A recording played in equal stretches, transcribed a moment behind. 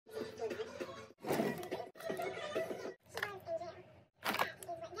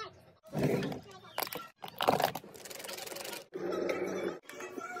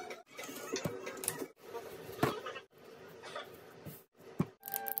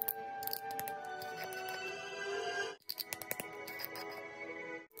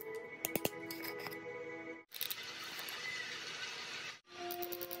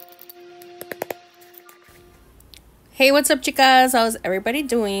Hey, what's up, chicas? How's everybody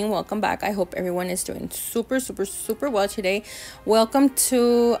doing? Welcome back. I hope everyone is doing super well today. Welcome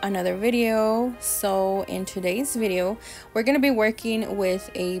to another video. So in today's video, we're going to be working with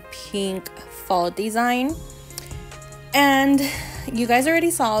a pink fall design. And you guys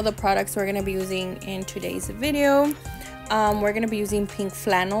already saw the products we're going to be using in today's video. We're going to be using pink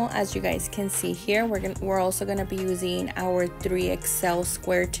flannel, as you guys can see here. We're also going to be using our 3XL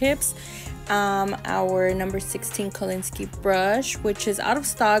square tips, our number 16 Kolinsky brush, which is out of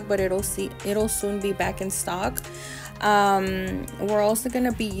stock, but it'll soon be back in stock. We're also going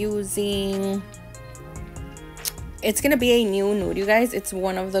to be using, it's going to be a new nude, you guys. It's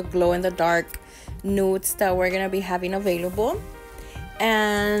one of the glow in the dark nudes that we're going to be having available.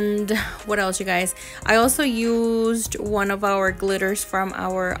 And what else, you guys? I also used one of our glitters from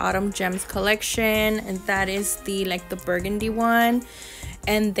our Autumn Gems collection, and that is the burgundy one.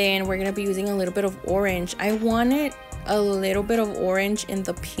 And then we're gonna be using a little bit of orange. I wanted a little bit of orange in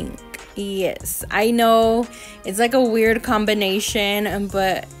the pink. Yes, I know it's like a weird combination,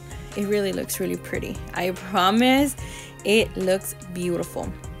 but it really looks really pretty. I promise it looks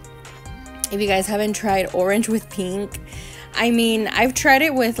beautiful. If you guys haven't tried orange with pink, I mean, I've tried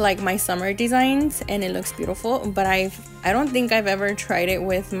it with like my summer designs and it looks beautiful, but I don't think I've ever tried it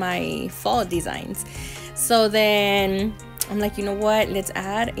with my fall designs. So then I'm like, you know what, let's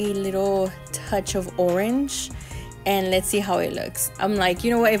add a little touch of orange and let's see how it looks. I'm like,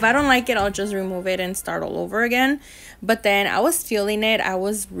 you know what, if I don't like it, I'll just remove it and start all over again. But then I was feeling it. I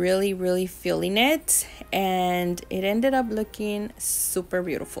was really feeling it, and it ended up looking super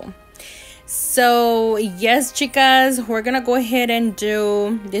beautiful. So yes, chicas, we're gonna go ahead and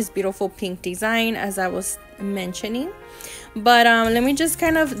do this beautiful pink design as I was mentioning. But let me just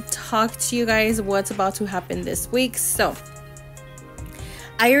kind of talk to you guys what's about to happen this week. So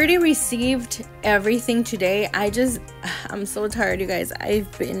I already received everything today. I'm so tired, you guys.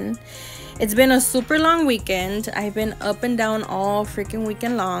 It's been a super long weekend. I've been up and down all freaking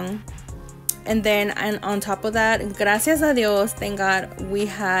weekend long. And on top of that, gracias a Dios, thank God, we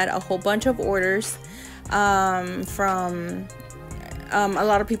had a whole bunch of orders from a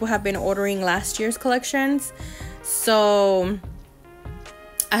lot of people have been ordering last year's collections. So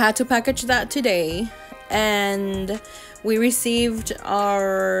I had to package that today, and we received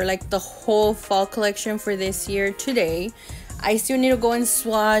our the whole fall collection for this year today. I still need to go and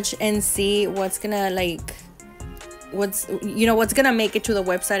swatch and see what's gonna what's gonna make it to the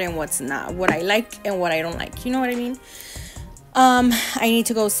website and what's not, what I like and what I don't like, you know what I mean. I need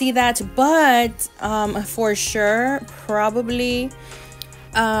to go see that, but for sure probably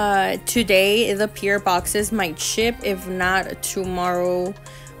today the PR boxes might ship, if not tomorrow,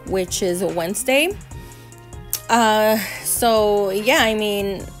 which is Wednesday. So yeah, I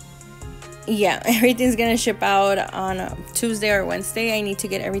mean, yeah, everything's gonna ship out on Tuesday or Wednesday. I need to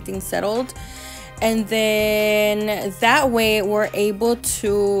get everything settled, and then that way we're able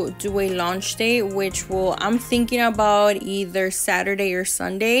to do a launch date, which I'm thinking about either Saturday or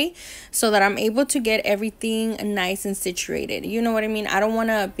Sunday, so that I'm able to get everything nice and situated. You know what I mean? I don't want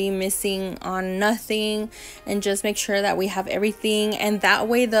to be missing on nothing, and just make sure that we have everything. And that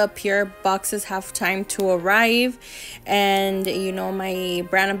way the PR boxes have time to arrive, and my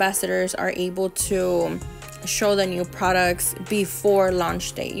brand ambassadors are able to show the new products before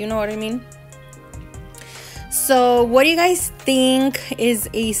launch day. You know what I mean? So what do you guys think? Is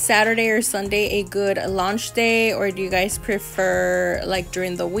a Saturday or Sunday a good launch day, or do you guys prefer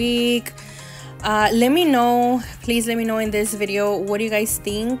during the week? Let me know, please let me know in this video what do you guys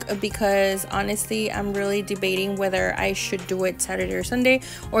think, because honestly I'm really debating whether I should do it Saturday or Sunday,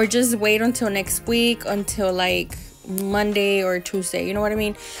 or just wait until next week, until Monday or Tuesday, you know what I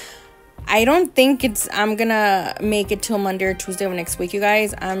mean. I don't think I'm gonna make it till Monday or Tuesday of next week, you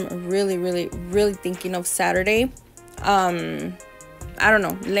guys. I'm really thinking of Saturday. I don't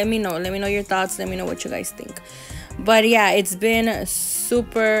know, let me know your thoughts, let me know what you guys think. But yeah, it's been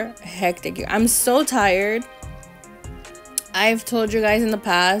super hectic. I'm so tired. I've told you guys in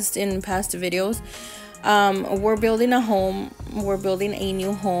past videos, we're building a home, we're building a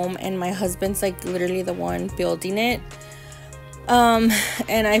new home, and my husband's literally the one building it.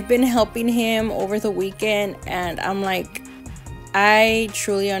 And I've been helping him over the weekend, and I'm like, I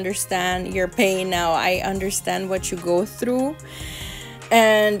truly understand your pain now. I understand what you go through,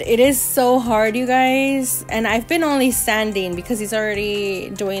 and it is so hard, you guys. And I've been only sanding because he's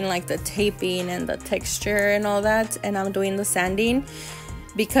already doing the taping and the texture and all that, and I'm doing the sanding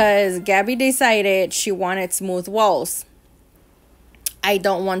because Gabby decided she wanted smooth walls. I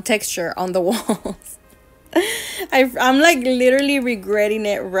don't want texture on the walls. I'm like literally regretting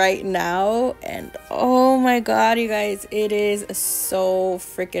it right now. And oh my god, you guys, it is so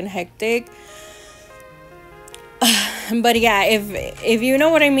freaking hectic. But yeah, if you know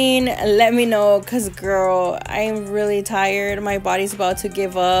what I mean, let me know, because girl, I'm really tired. My body's about to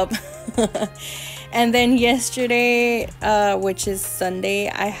give up. And then yesterday, which is Sunday,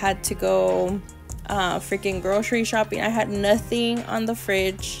 I had to go freaking grocery shopping. I had nothing on the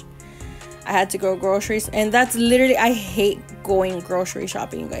fridge. I had to go groceries, and that's literally, I hate going grocery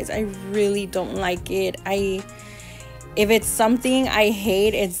shopping, you guys. I really don't like it. If it's something I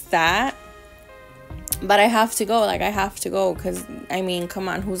hate, it's that. But I have to go, like I have to go, because I mean, come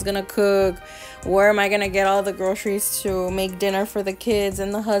on, who's gonna cook? Where am I gonna get all the groceries to make dinner for the kids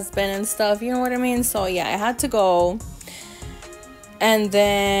and the husband and stuff? You know what I mean? So yeah, I had to go. And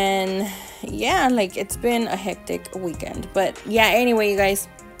then yeah, like it's been a hectic weekend. But yeah, anyway, you guys,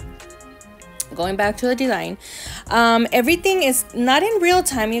 going back to the design, everything is not in real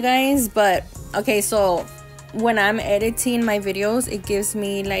time, you guys, but okay, so when I'm editing my videos, it gives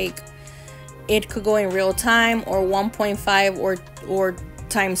me like, it could go in real time or 1.5 or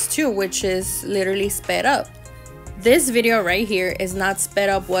times 2, which is literally sped up. This video right here is not sped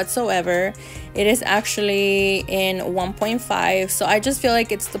up whatsoever. It is actually in 1.5. So I just feel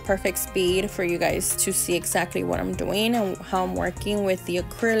like it's the perfect speed for you guys to see exactly what I'm doing and how I'm working with the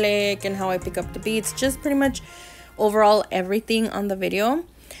acrylic and how I pick up the beads, just pretty much overall everything on the video.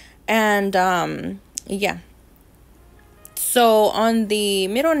 And yeah, so on the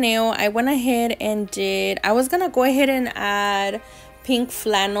middle nail, I went ahead and I was gonna go ahead and add pink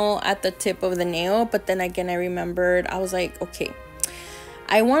flannel at the tip of the nail, but then again I remembered, I was like, okay,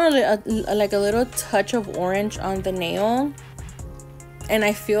 I want like a little touch of orange on the nail, and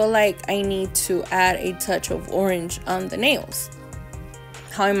I feel like I need to add a touch of orange on the nails.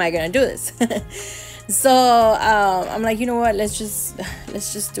 How am I gonna do this? So I'm like, you know what, let's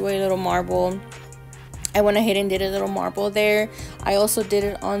just do a little marble. I went ahead and did a little marble there. I also did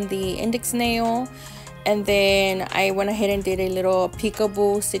it on the index nail. And then I went ahead and did a little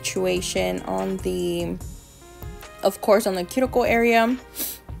peekaboo situation on the, of course, on the cuticle area.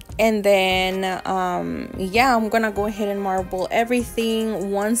 And then, yeah, I'm gonna go ahead and marble everything.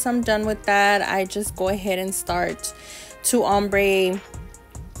 Once I'm done with that, I just go ahead and start to ombre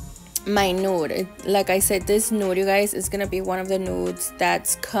my nude. Like I said, this nude, you guys, is gonna be one of the nudes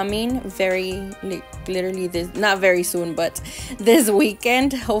that's coming very, literally this, not very soon, but this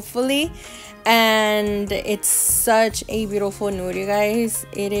weekend, hopefully. And it's such a beautiful nude, you guys.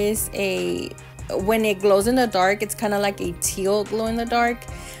 It is when it glows in the dark, it's kind of like a teal glow in the dark.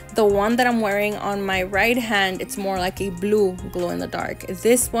 The one that I'm wearing on my right hand, it's more like a blue glow in the dark.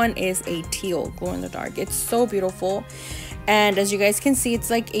 This one is a teal glow in the dark. It's so beautiful. And as you guys can see,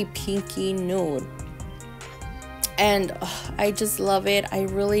 it's like a pinky nude, and I just love it. I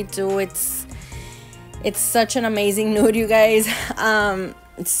really do. It's such an amazing nude, you guys.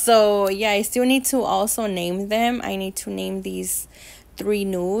 So yeah, I still need to also name them. I need to name these 3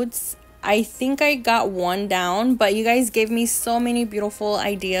 nudes. I think I got one down, but you guys gave me so many beautiful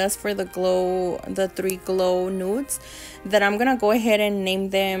ideas for the 3 glow nudes, that I'm gonna go ahead and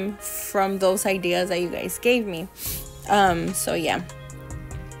name them from those ideas that you guys gave me. So yeah,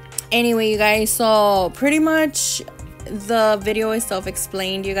 anyway, you guys, so pretty much the video is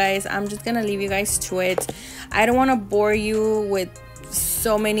self-explained, you guys. I'm just gonna leave you guys to it. I don't want to bore you with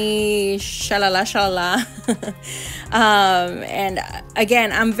so many shalala. And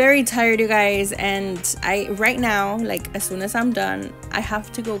again, I'm very tired, you guys, and right now, like, as soon as I'm done, I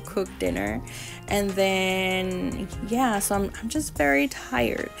have to go cook dinner. And then yeah, so I'm just very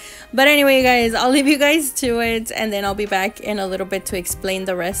tired. But anyway, you guys, I'll leave you guys to it, and then I'll be back in a little bit to explain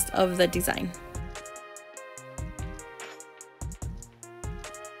the rest of the design.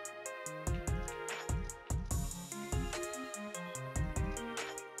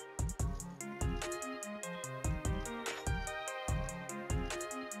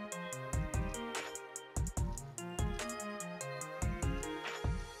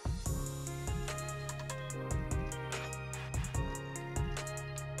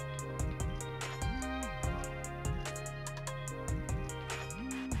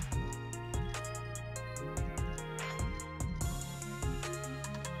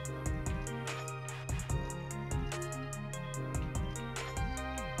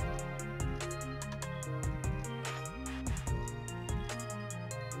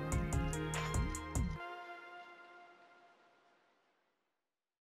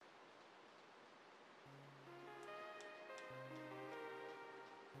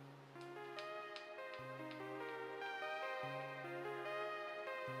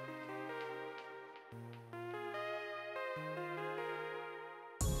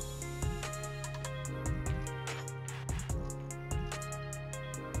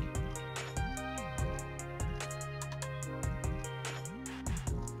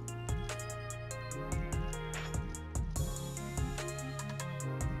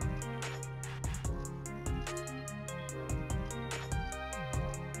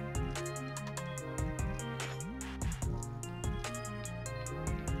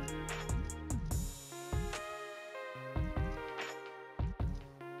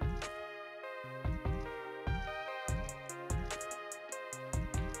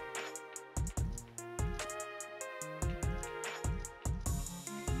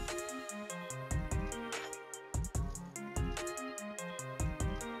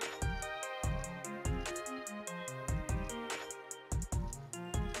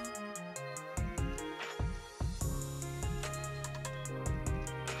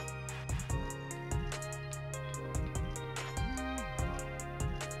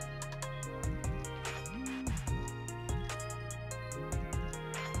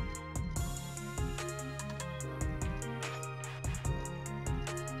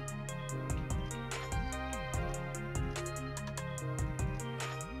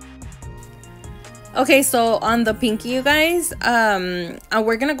 Okay, so on the pinky, you guys,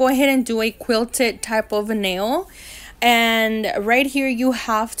 we're gonna go ahead and do a quilted type of a nail. And right here, you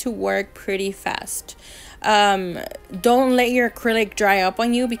have to work pretty fast. Don't let your acrylic dry up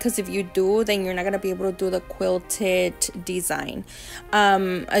on you, because if you do, then you're not gonna be able to do the quilted design.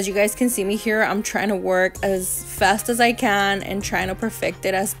 As you guys can see me here, I'm trying to work as fast as I can and trying to perfect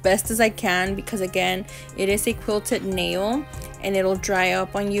it as best as I can, because again, it is a quilted nail and it'll dry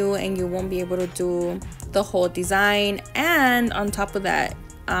up on you and you won't be able to do the whole design. And on top of that,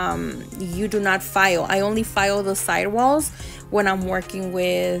 you do not file. I only file the side walls when I'm working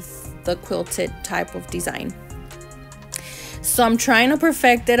with the quilted type of design. So I'm trying to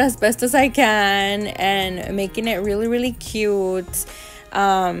perfect it as best as I can and making it really, really cute,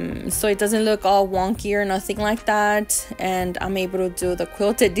 so it doesn't look all wonky or nothing like that, and I'm able to do the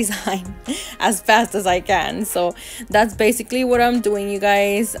quilted design as fast as I can. So that's basically what I'm doing, you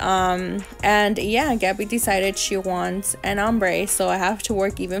guys. And yeah, Gabby decided she wants an ombre, so I have to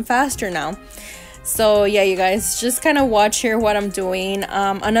work even faster now. So yeah, you guys, just kind of watch here what I'm doing.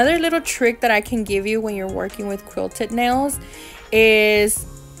 Another little trick that I can give you when you're working with quilted nails is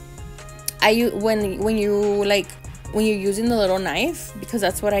when you're using the little knife, because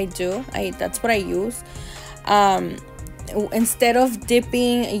that's what I do. That's what I use. Instead of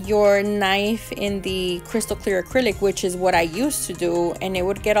dipping your knife in the crystal clear acrylic, which is what I used to do, and it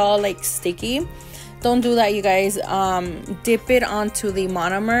would get all like sticky, don't do that, you guys. Dip it onto the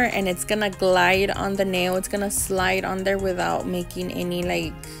monomer and it's gonna glide on the nail. It's gonna slide on there without making any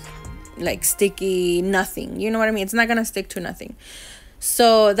like sticky nothing, you know what I mean? It's not gonna stick to nothing.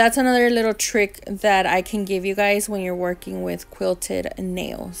 So that's another little trick that I can give you guys when you're working with quilted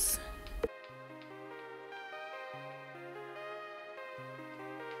nails.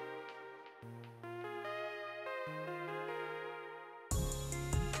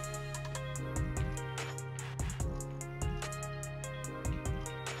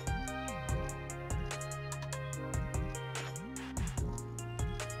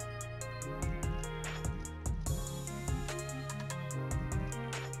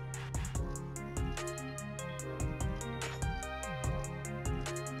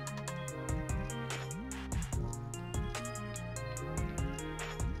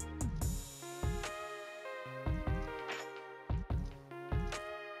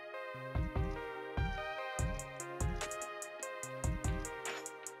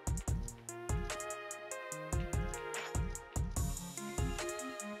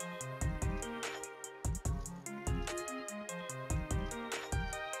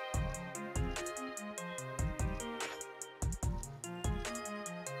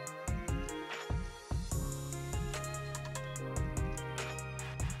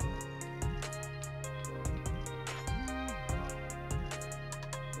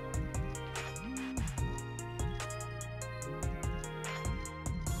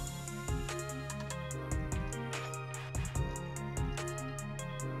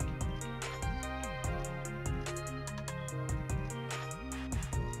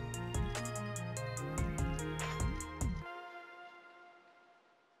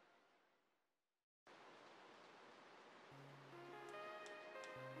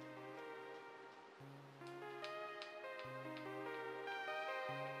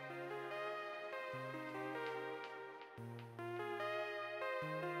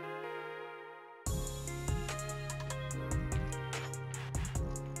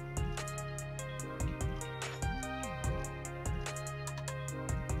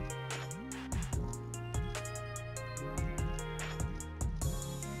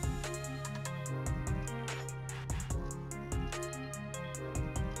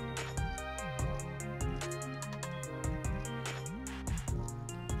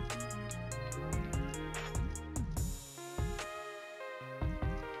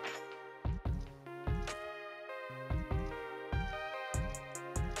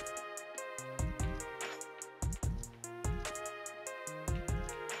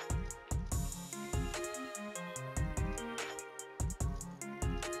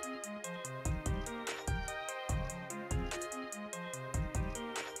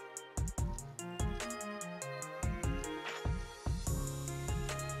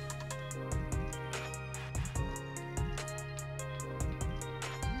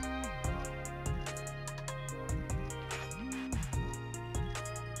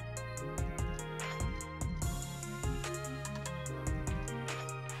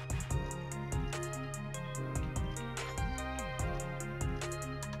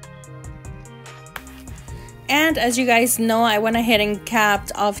 And as you guys know, I went ahead and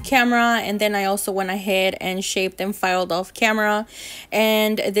capped off camera, and then I also went ahead and shaped and filed off camera.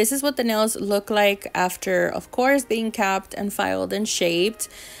 And this is what the nails look like after, of course, being capped and filed and shaped.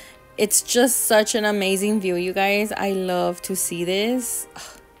 It's just such an amazing view, you guys. I love to see this.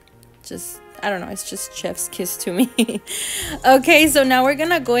 Just, I don't know, it's just chef's kiss to me. Okay, so now we're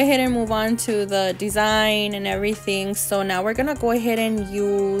gonna go ahead and move on to the design and everything. So now we're gonna go ahead and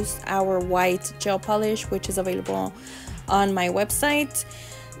use our white gel polish, which is available on my website.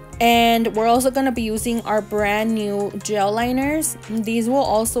 And we're also gonna be using our brand new gel liners. These will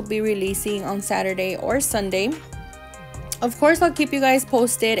also be releasing on Saturday or Sunday. Of course, I'll keep you guys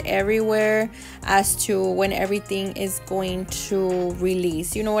posted everywhere as to when everything is going to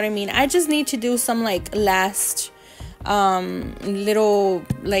release. You know what I mean? I just need to do some like last little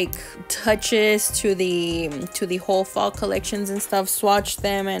like touches to the whole fall collections and stuff, swatch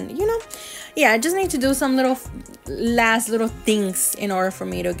them, and you know, yeah, I just need to do some last little things in order for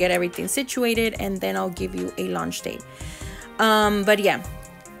me to get everything situated, and then I'll give you a launch date. But yeah,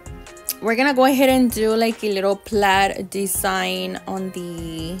 we're gonna go ahead and do like a little plaid design on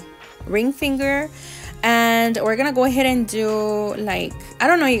the ring finger, and we're gonna go ahead and do like, I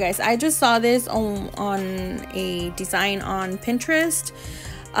don't know, you guys, I just saw this on a design on Pinterest,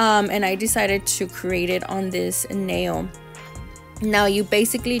 and I decided to create it on this nail. Now you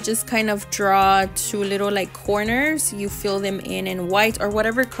basically just kind of draw two little like corners, you fill them in white or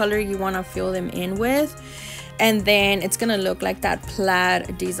whatever color you want to fill them in with, and then it's gonna look like that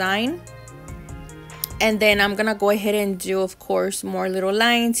plaid design. And then I'm gonna go ahead and do, of course, more little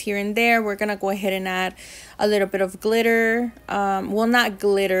lines here and there. We're gonna go ahead and add a little bit of glitter. Well, not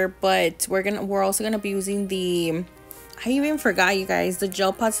glitter, but we're also gonna be using the, I even forgot, you guys, the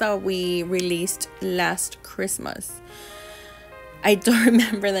gel pots that we released last Christmas. I don't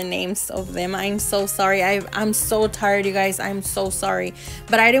remember the names of them. I'm so sorry. I'm so tired, you guys. I'm so sorry.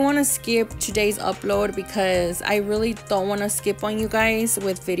 But I didn't want to skip today's upload because I really don't want to skip on you guys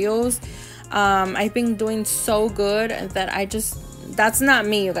with videos. I've been doing so good that that's not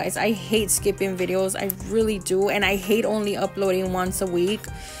me, you guys. I hate skipping videos. I really do. And I hate only uploading once a week.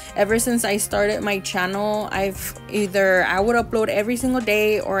 Ever since I started my channel, I would upload every single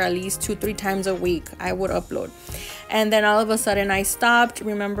day, or at least 2-3 times a week I would upload. And then all of a sudden I stopped.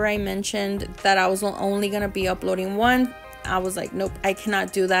 Remember I mentioned that I was only gonna be uploading one. I was like, nope, I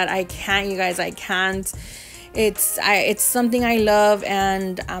cannot do that. I can't, you guys, I can't. It's something I love,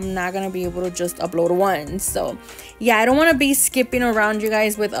 and I'm not gonna be able to just upload one. So yeah, I don't want to be skipping around you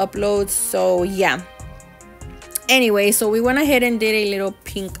guys with uploads. So yeah, anyway, so we went ahead and did a little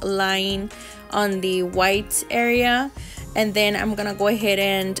pink line on the white area, and then I'm gonna go ahead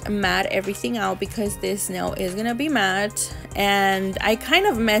and matte everything out because this nail is gonna be matte. And I kind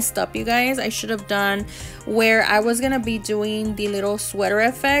of messed up, you guys. I should have done, where I was gonna be doing the little sweater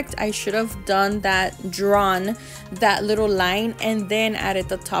effect, I should have done that, drawn that little line, and then added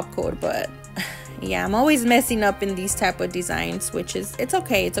the top coat. But yeah, I'm always messing up in these type of designs, which is, it's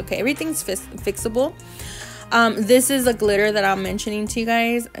okay, it's okay, everything's fixable. This is a glitter that I'm mentioning to you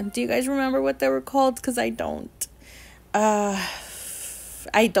guys. Do you guys remember what they were called? Because I don't.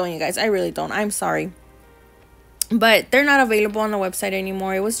 I don't, you guys. I really don't. I'm sorry. But they're not available on the website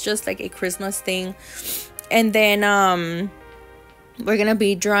anymore. It was just like a Christmas thing. And then we're going to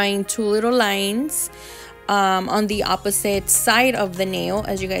be drawing two little lines on the opposite side of the nail,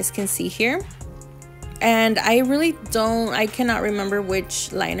 as you guys can see here. And I cannot remember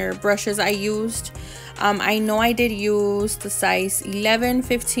which liner brushes I used. I know I did use the size 11,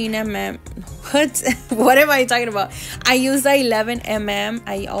 15 mm. What am I talking about? I used the 11 mm.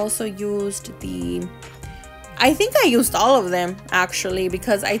 I also used I think I used all of them actually,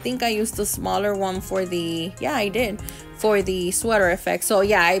 because I think I used the smaller one for the, yeah, I did, for the sweater effect. So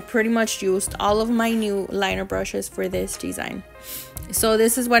yeah, I pretty much used all of my new liner brushes for this design. So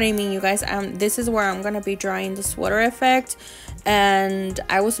this is what I mean, you guys. This is where I'm gonna be drawing the sweater effect, and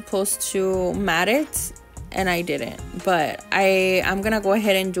I was supposed to matte it and I didn't, but I'm gonna go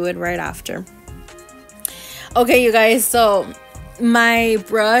ahead and do it right after. Okay, you guys, so my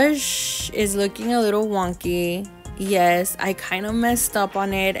brush is looking a little wonky. Yes, I kind of messed up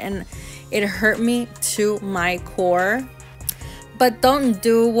on it and it hurt me to my core. But don't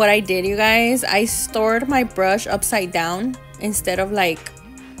do what I did, you guys. I stored my brush upside down instead of like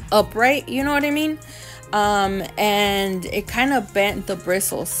upright, you know what I mean? And it kind of bent the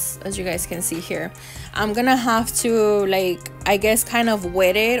bristles, as you guys can see here. I'm gonna have to, like, I guess kind of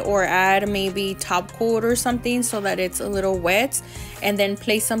wet it or add maybe top coat or something so that it's a little wet, and then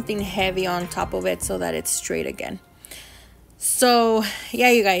place something heavy on top of it so that it's straight again. So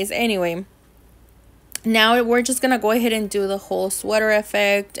yeah, you guys, anyway, Now we're just gonna go ahead and do the whole sweater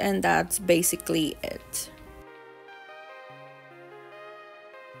effect, and that's basically it.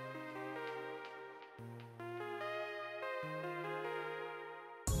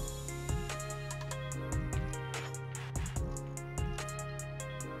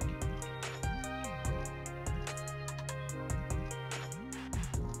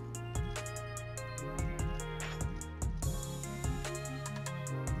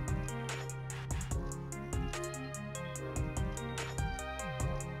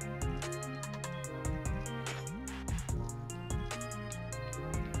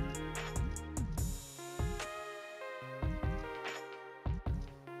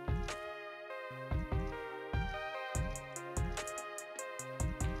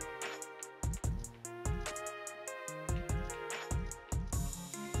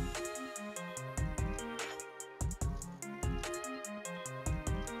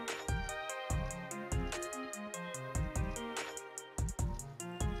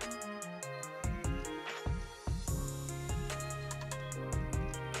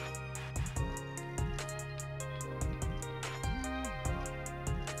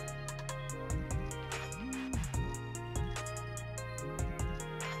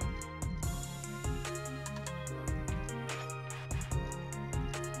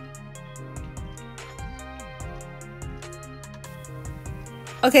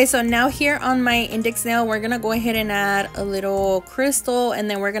 Okay, so now here on my index nail, we're gonna go ahead and add a little crystal, and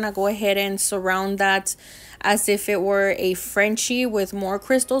then we're gonna go ahead and surround that as if it were a Frenchie with more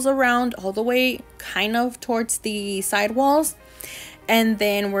crystals around all the way kind of towards the side walls. And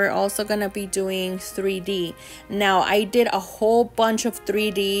then we're also gonna be doing 3D. Now I did a whole bunch of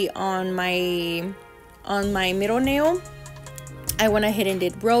 3D on my middle nail. I went ahead and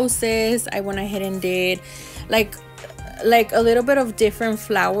did roses. I went ahead and did like a little bit of different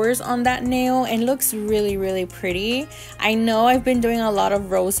flowers on that nail, and looks really pretty. I know I've been doing a lot of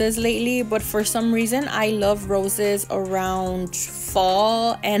roses lately, but for some reason I love roses around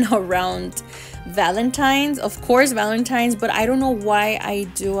fall and around Valentine's, of course Valentine's, but I don't know why I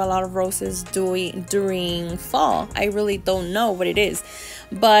do a lot of roses during fall. I really don't know what it is,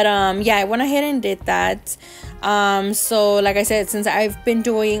 but yeah, I went ahead and did that. So like I said, since I've been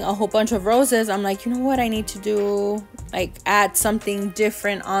doing a whole bunch of roses, I'm like, you know what, I need to do, like, add something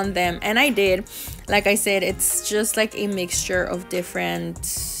different on them. And I did. Like I said, it's just like a mixture of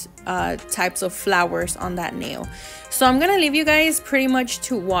different types of flowers on that nail. So I'm gonna leave you guys pretty much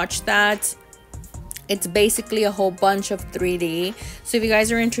to watch that. It's basically a whole bunch of 3D. So if you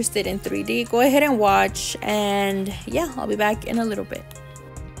guys are interested in 3D, go ahead and watch, and yeah, I'll be back in a little bit.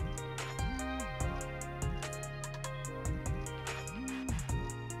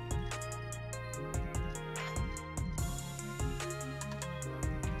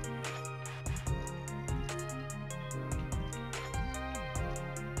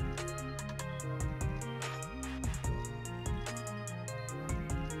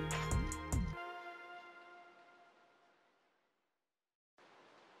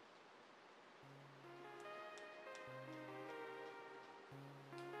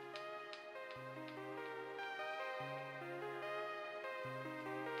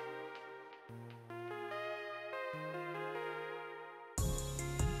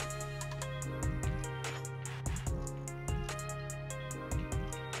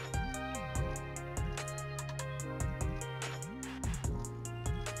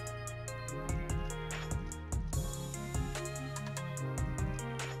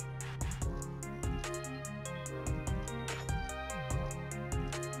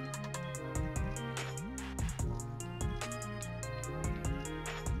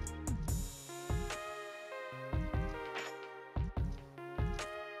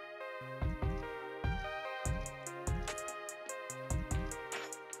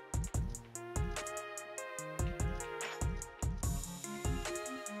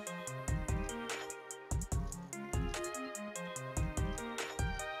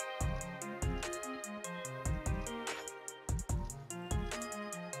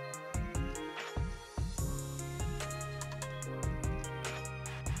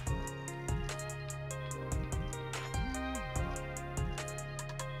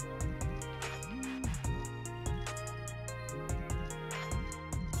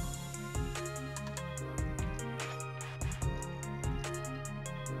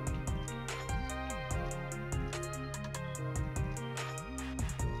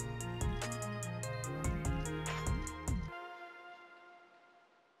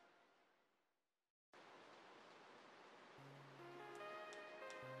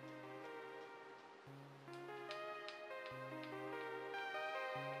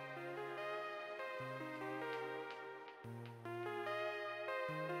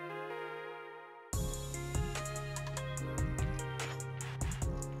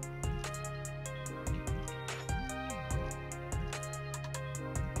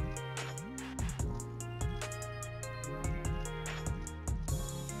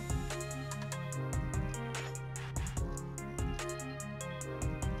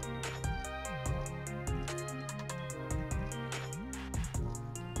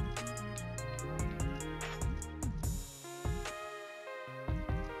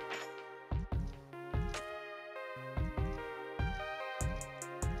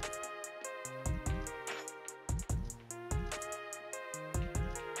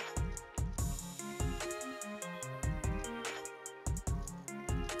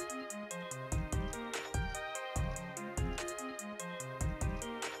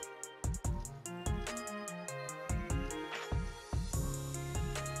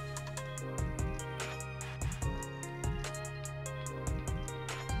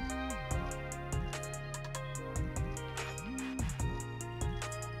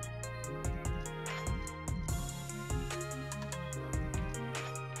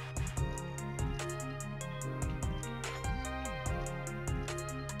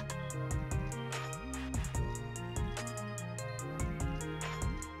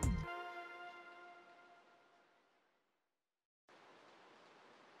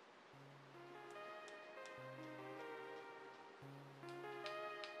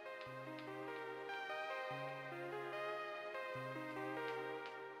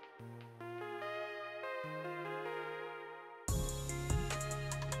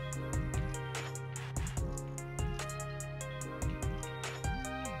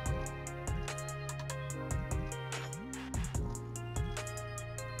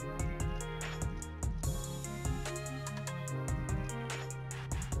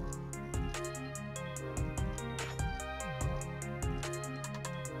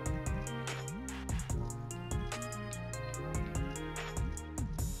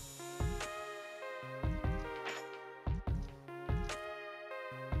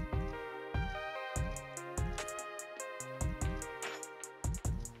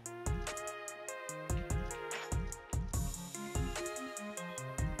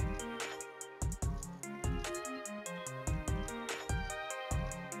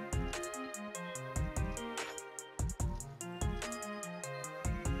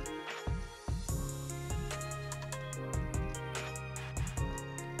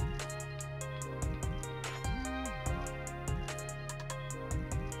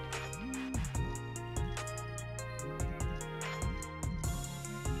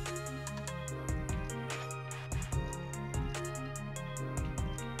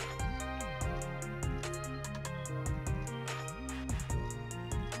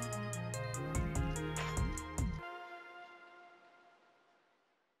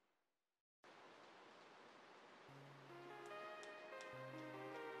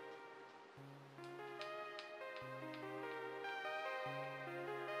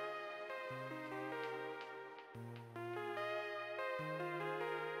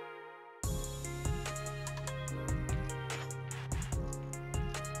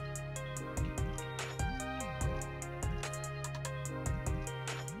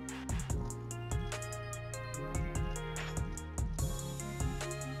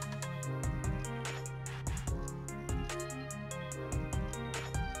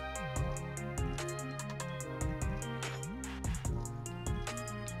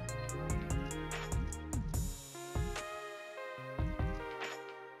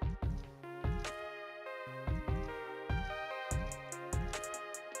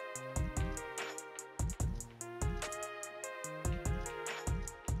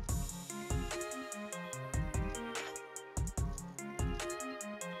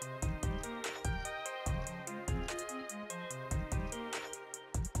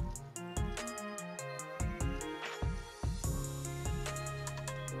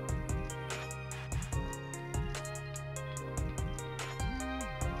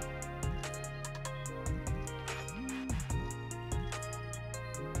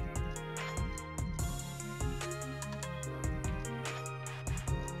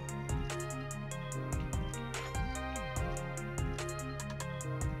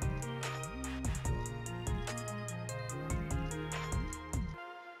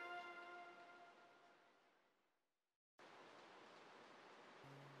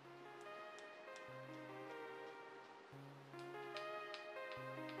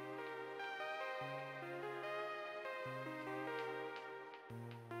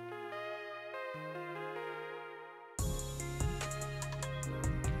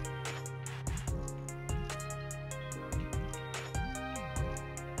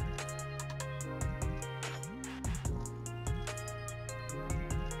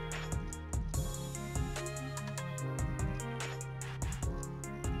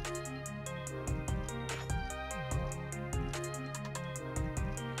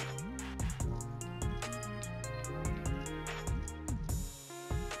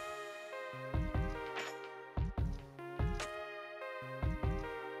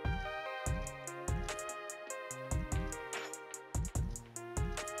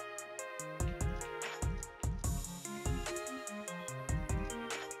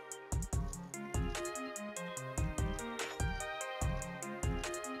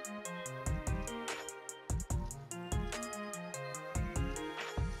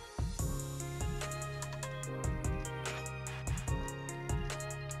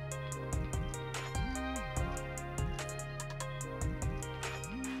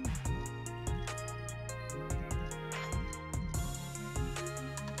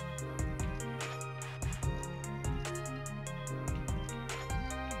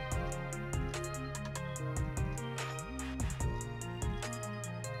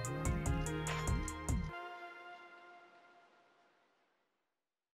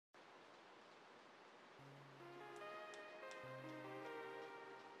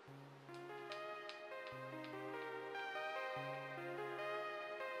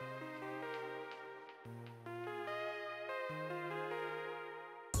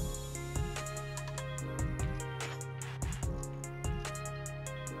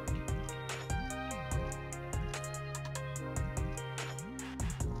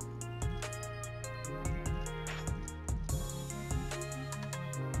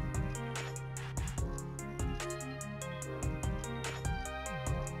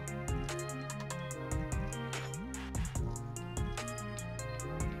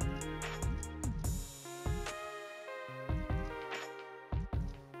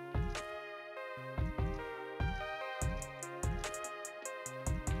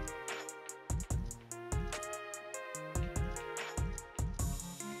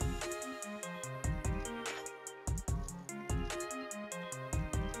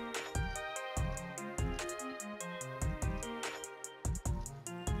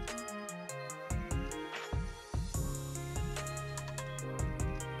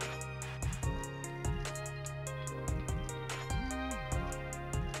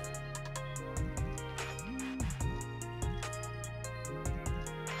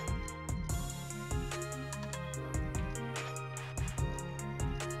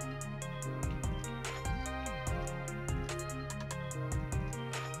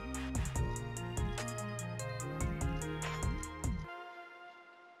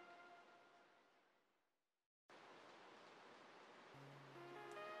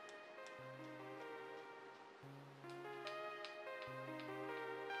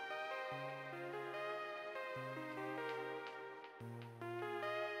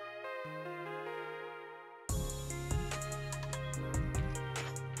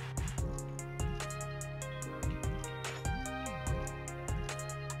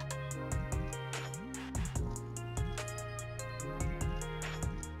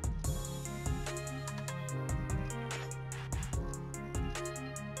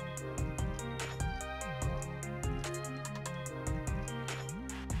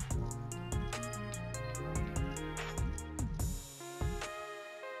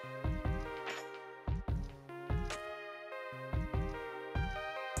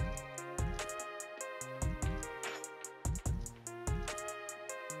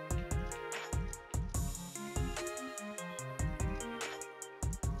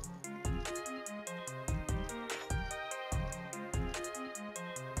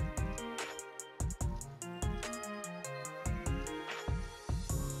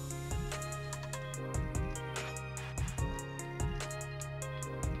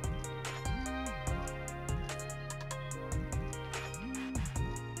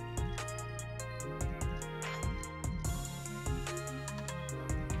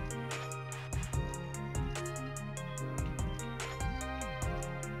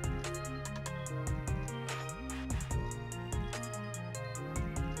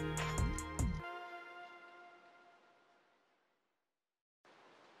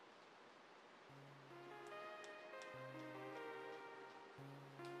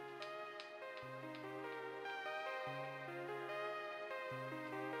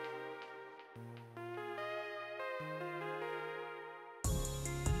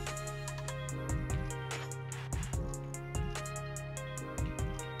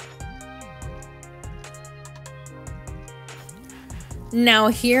 Now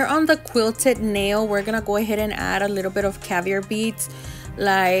here on the quilted nail, we're gonna go ahead and add a little bit of caviar beads,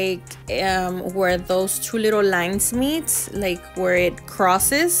 like where those two little lines meet, like where it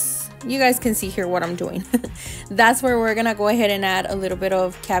crosses. You guys can see here what I'm doing. That's where we're gonna go ahead and add a little bit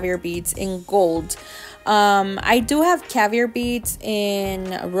of caviar beads in gold. I do have caviar beads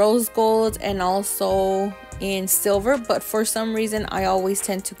in rose gold and also in silver, but for some reason I always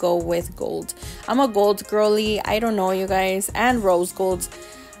tend to go with gold. I'm a gold girly, I don't know, you guys. And rose gold,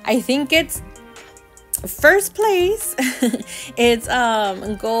 I think it's first place. It's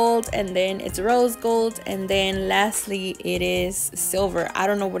gold, and then it's rose gold, and then lastly it is silver. I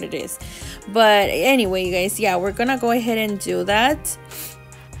don't know what it is, but anyway, you guys, yeah, we're gonna go ahead and do that.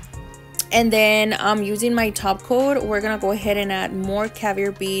 And then using my top coat, we're gonna go ahead and add more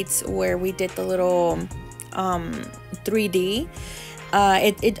caviar beads where we did the little 3D.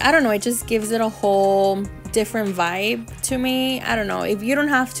 I don't know, it just gives it a whole different vibe to me. I don't know, if you don't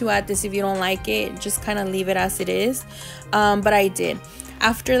have to add this, if you don't like it, just kind of leave it as it is, but I did.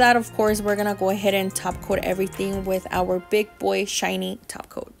 After that, of course, we're gonna go ahead and top coat everything with our big boy shiny top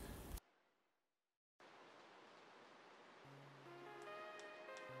coat.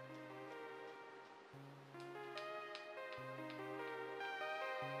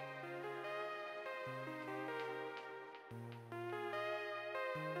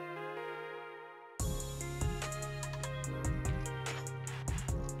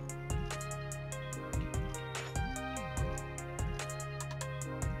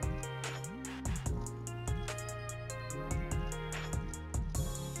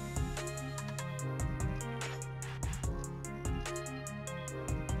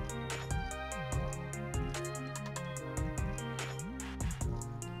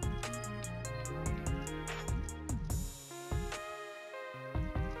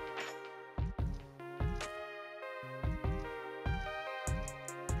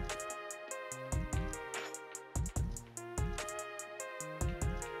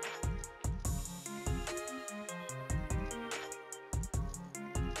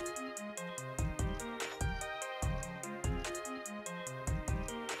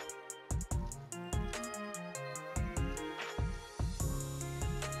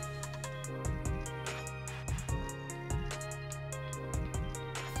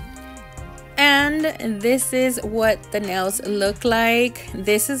 And this is what the nails look like.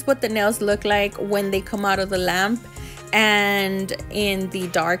 This is what the nails look like when they come out of the lamp and in the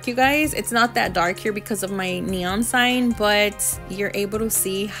dark, you guys. It's not that dark here because of my neon sign, but you're able to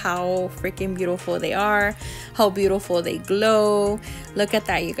see how freaking beautiful they are, how beautiful they glow. Look at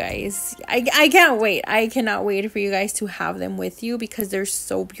that, you guys. I can't wait. I cannot wait for you guys to have them with you because they're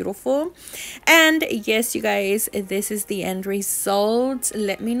so beautiful. And yes, you guys, this is the end result.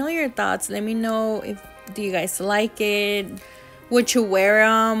 Let me know your thoughts. Let me know if do you guys like it. Would you wear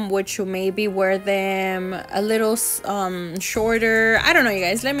them? Would you maybe wear them a little shorter? I don't know, you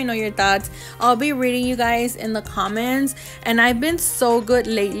guys. Let me know your thoughts. I'll be reading you guys in the comments. And I've been so good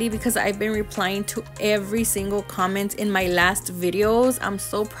lately because I've been replying to every single comment in my last videos. I'm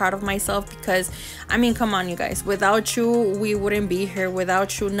so proud of myself because, I mean, come on, you guys. Without you, we wouldn't be here.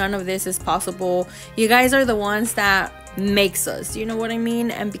 Without you, none of this is possible. You guys are the ones that makes us, you know what I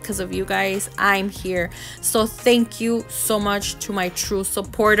mean? And because of you guys, I'm here. So thank you so much to my true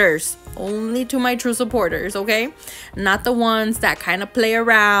supporters. Only to my true supporters, okay? Not the ones that kind of play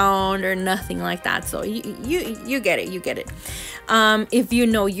around or nothing like that. So you get it, you get it. If you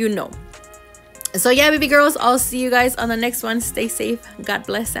know, you know. So yeah, baby girls, I'll see you guys on the next one. Stay safe, God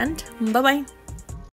bless, and bye bye.